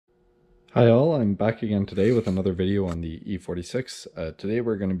Hi all, I'm back again today with another video on the E46. Today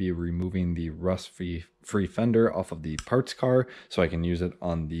we're going to be removing the rust-free fender off of the parts car so I can use it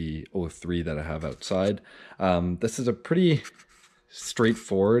on the 03 that I have outside. This is a pretty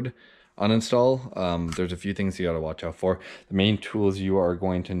straightforward uninstall. There's a few things you got to watch out for. The main tools you are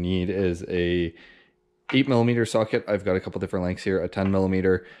going to need is a 8mm socket. I've got a couple different lengths here, a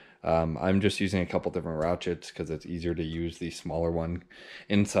 10mm. I'm just using a couple different ratchets because it's easier to use the smaller one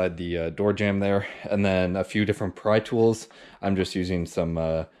inside the door jamb there, and then a few different pry tools. I'm just using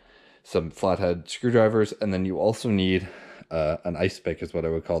some flathead screwdrivers, and then you also need an ice pick is what I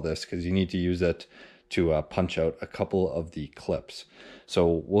would call this, because you need to use it to punch out a couple of the clips.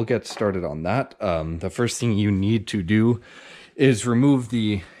 So we'll get started on that. The first thing you need to do is remove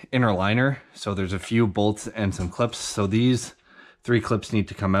the inner liner. So there's a few bolts and some clips. So these 3 clips need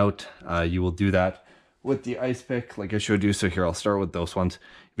to come out. You will do that with the ice pick like I showed you. So here, I'll start with those ones.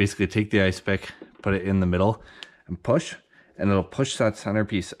 You basically take the ice pick, put it in the middle and push, and it'll push that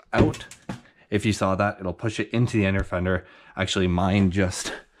centerpiece out. If you saw that, it'll push it into the inner fender. Actually, mine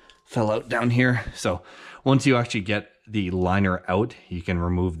just fell out down here. So once you actually get the liner out, you can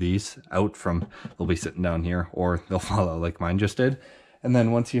remove these out from, they'll be sitting down here, or they'll fall out like mine just did. And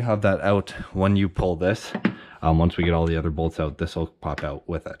then once you have that out, when you pull this, once we get all the other bolts out, this will pop out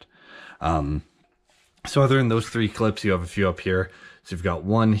with it. So other than those 3 clips, you have a few up here. So you've got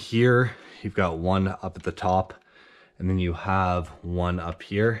one here, you've got one up at the top, and then you have one up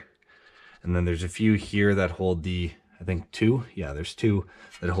here. And then there's a few here that hold the, I think 2. Yeah, there's 2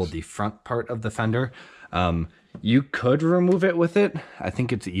 that hold the front part of the fender. You could remove it with it. I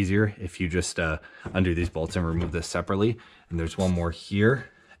think it's easier if you just undo these bolts and remove this separately. And there's one more here.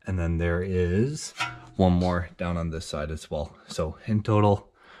 And then there is one more down on this side as well. So in total,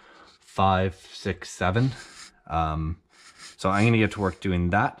 5, 6, 7. So I'm going to get to work doing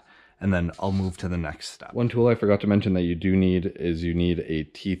that, and then I'll move to the next step. One tool I forgot to mention that you do need is you need a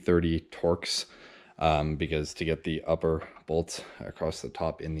T30 torx, because to get the upper bolts across the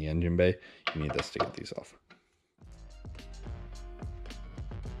top in the engine bay, you need this to get these off.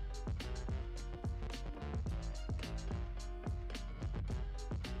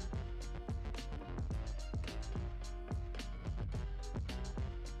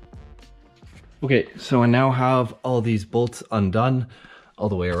 Okay, so I now have all these bolts undone all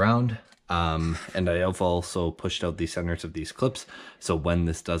the way around, and I have also pushed out the centers of these clips, so when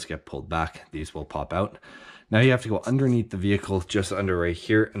this does get pulled back, these will pop out. Now you have to go underneath the vehicle, just under right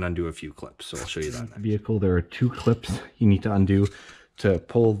here, and undo a few clips, so I'll show you that. In the vehicle, there are 2 clips you need to undo to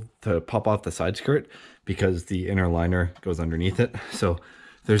pop off the side skirt, because the inner liner goes underneath it. So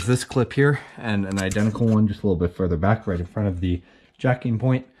there's this clip here, and an identical one just a little bit further back, right in front of the jacking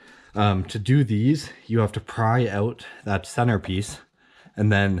point. To do these, you have to pry out that centerpiece,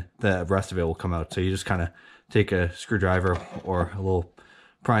 and then the rest of it will come out. So you just kind of take a screwdriver or a little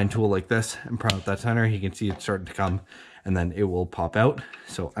prying tool like this and pry out that center. You can see it's starting to come, and then it will pop out.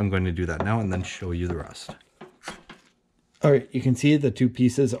 So I'm going to do that now and then show you the rest. All right, you can see the 2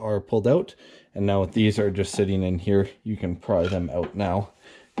 pieces are pulled out, and now these are just sitting in here. You can pry them out now.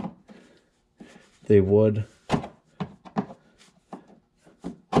 They would...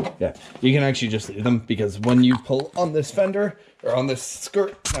 Yeah, you can actually just leave them, because when you pull on this fender or on this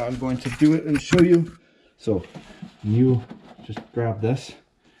skirt, now I'm going to do it and show you. So you just grab this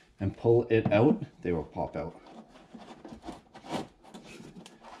and pull it out, they will pop out.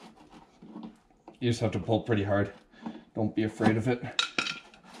 You just have to pull pretty hard. Don't be afraid of it.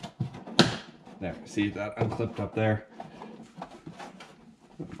 There, see that unclipped up there?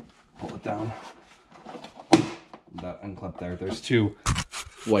 Pull it down. That unclipped there. There's 2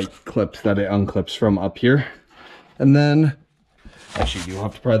 white clips that it unclips from up here, and then actually you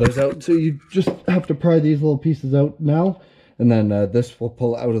have to pry those out, so you just have to pry these little pieces out now, and then this will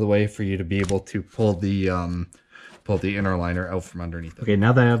pull out of the way for you to be able to pull the inner liner out from underneath it. Okay,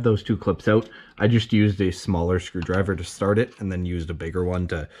 now that I have those 2 clips out, I just used a smaller screwdriver to start it, and then used a bigger one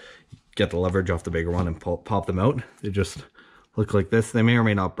to get the leverage off the bigger one and pop them out. They just look like this. They may or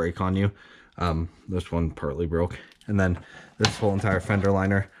may not break on you. This one partly broke, and then this whole entire fender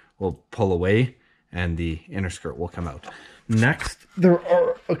liner will pull away and the inner skirt will come out. Next, there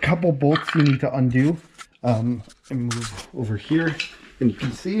are a couple bolts you need to undo. And move over here, and you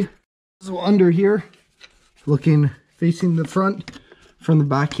can see, so under here, looking facing the front, from the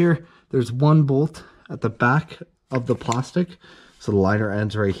back here, there's 1 bolt at the back of the plastic. So the liner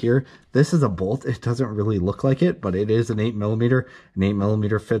ends right here. This is a bolt. It doesn't really look like it, but it is an 8mm. An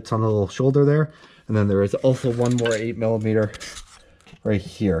 8mm fits on the little shoulder there. And then there is also one more 8mm right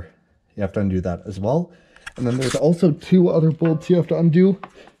here. You have to undo that as well. And then there's also 2 other bolts you have to undo.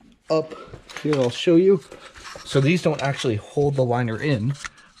 up here, I'll show you. So these don't actually hold the liner in,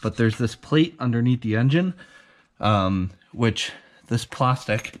 but there's this plate underneath the engine, which this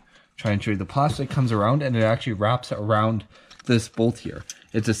plastic, try and show you, the plastic comes around and it actually wraps around this bolt here.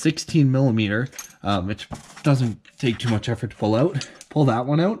 It's a 16 millimeter. It doesn't take too much effort to pull out. Pull that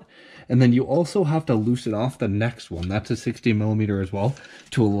one out. And then you also have to loosen off the next one. That's a 16 millimeter as well,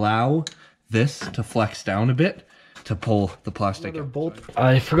 to allow this to flex down a bit to pull the plastic out. Bolt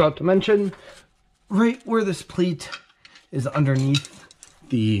I forgot to mention, right where this plate is underneath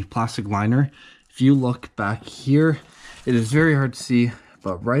the plastic liner, if you look back here, it is very hard to see,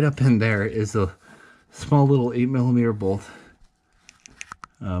 but right up in there is a small little 8 millimeter bolt.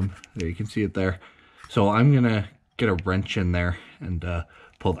 There, you can see it there. So I'm gonna get a wrench in there and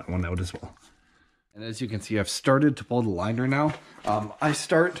pull that one out as well. And as you can see, I've started to pull the liner now. I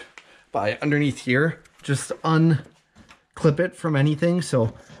start by underneath here, just unclip it from anything.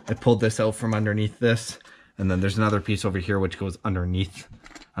 So I pulled this out from underneath this, and then there's another piece over here which goes underneath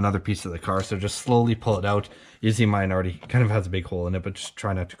another piece of the car. So just slowly pull it out. You see mine already kind of has a big hole in it, but just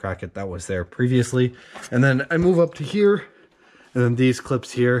try not to crack it. That was there previously. And then I move up to here, and then these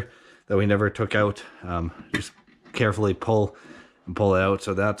clips here that we never took out, just carefully pull and pull it out.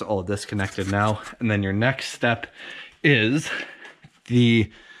 So that's all disconnected now. And then your next step is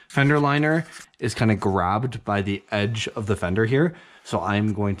the fender liner is kind of grabbed by the edge of the fender here. So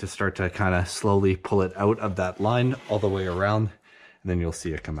I'm going to start to kind of slowly pull it out of that line all the way around, and then you'll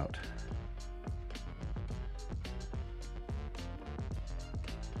see it come out.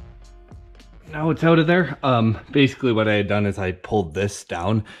 Now it's out of there. Basically what I had done is I pulled this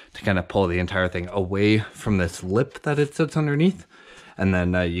down to kind of pull the entire thing away from this lip that it sits underneath. And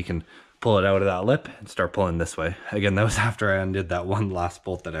then you can pull it out of that lip and start pulling this way. Again, that was after I undid that one last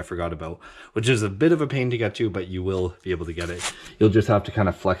bolt that I forgot about, which is a bit of a pain to get to, but you will be able to get it. You'll just have to kind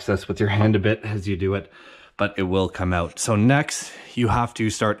of flex this with your hand a bit as you do it, but it will come out. So next you have to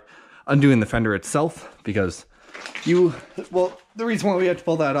start undoing the fender itself, because well, the reason why we had to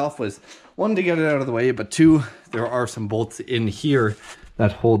pull that off was, one, to get it out of the way, but two, there are some bolts in here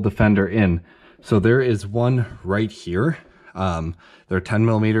that hold the fender in. So there is one right here. They're 10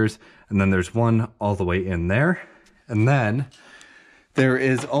 millimeters, and then there's one all the way in there. And then there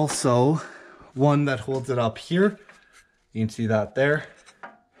is also one that holds it up here. You can see that there.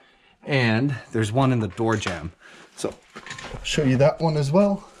 And there's one in the door jamb. So I'll show you that one as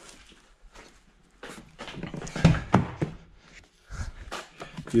well.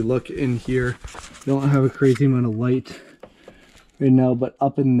 If you look in here, you don't have a crazy amount of light right now, but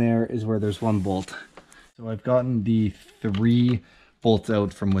up in there is where there's one bolt. So I've gotten the 3 bolts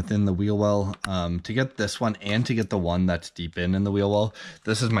out from within the wheel well. To get this one and to get the one that's deep in the wheel well,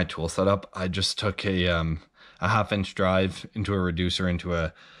 this is my tool setup. I just took a 1/2 inch drive into a reducer into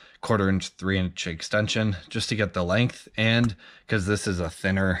a 1/4 inch 3 inch extension just to get the length, and because this is a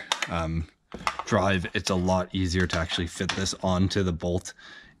thinner drive, it's a lot easier to actually fit this onto the bolt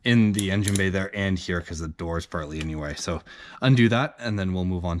in the engine bay there and here, because the door is partly anyway. So undo that, and then we'll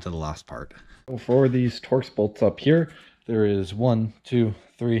move on to the last part. For these Torx bolts up here, there is 1, 2,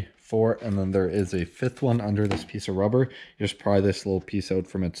 3, 4, and then there is a 5th one under this piece of rubber. You just pry this little piece out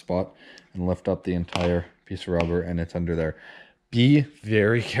from its spot and lift up the entire piece of rubber, and it's under there. Be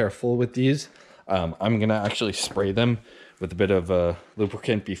very careful with these. I'm gonna actually spray them with a bit of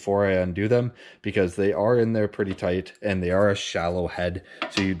lubricant before I undo them, because they are in there pretty tight and they are a shallow head.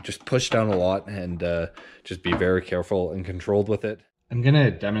 So you just push down a lot, and just be very careful and controlled with it. I'm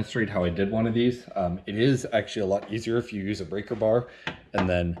gonna demonstrate how I did one of these. It is actually a lot easier if you use a breaker bar and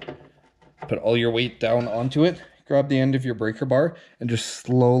then put all your weight down onto it, grab the end of your breaker bar and just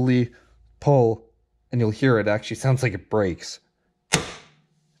slowly pull, and you'll hear it actually sounds like it breaks.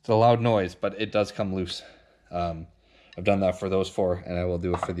 It's a loud noise, but it does come loose. I've done that for those 4, and I will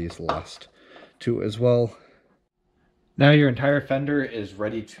do it for these last 2 as well. Now your entire fender is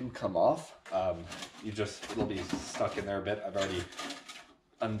ready to come off. It'll be stuck in there a bit. I've already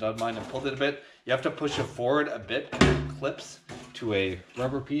undone mine and pulled it a bit. You have to push it forward a bit because it clips to a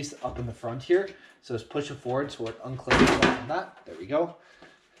rubber piece up in the front here. So just push it forward so it unclips from that. There we go.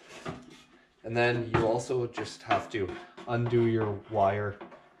 And then you also just have to undo your wire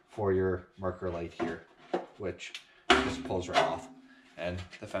for your marker light here, which just pulls right off, and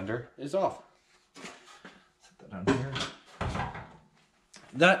the fender is off. Set that down here.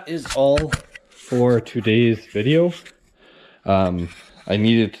 That is all for today's video. I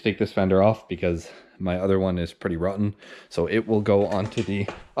needed to take this fender off because my other one is pretty rotten, so it will go onto the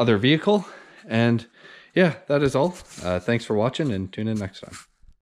other vehicle. And yeah, that is all. Thanks for watching, and tune in next time.